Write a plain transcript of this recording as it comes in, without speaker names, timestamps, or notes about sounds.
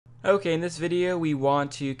Okay, in this video we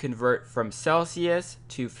want to convert from Celsius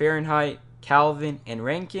to Fahrenheit, Kelvin, and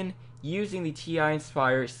Rankine using the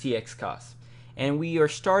TI-nSpire CX CAS. And we are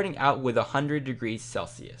starting out with 100 degrees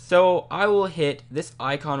Celsius. So I will hit this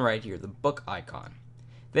icon right here, the book icon.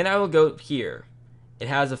 Then I will go here. It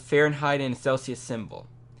has a Fahrenheit and a Celsius symbol.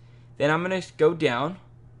 Then I'm going to go down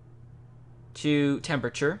to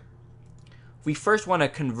temperature. We first want to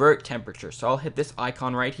convert temperature, so I'll hit this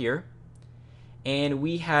icon right here. And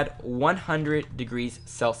we had 100 degrees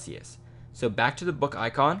Celsius. So back to the book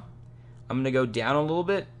icon. I'm going to go down a little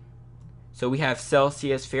bit. So we have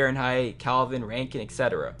Celsius, Fahrenheit, Kelvin, Rankine,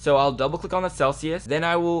 etc. So I'll double click on the Celsius. Then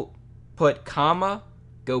I will put comma,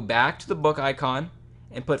 go back to the book icon,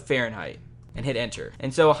 and put Fahrenheit, and hit enter.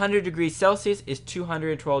 And so 100 degrees Celsius is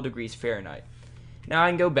 212 degrees Fahrenheit. Now I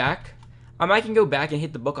can go back. I can go back and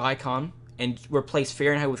hit the book icon and replace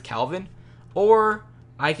Fahrenheit with Kelvin. Or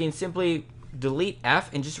I can simply delete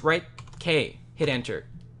F and just write K, hit enter.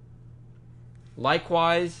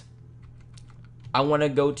 Likewise, I want to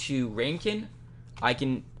go to Rankine. I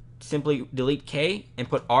can simply delete K and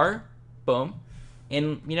put R, boom.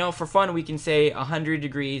 And for fun, we can say 100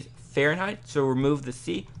 degrees Fahrenheit. So remove the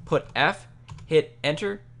C, put F, hit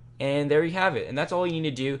enter, and there you have it. And that's all you need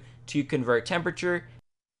to do to convert temperature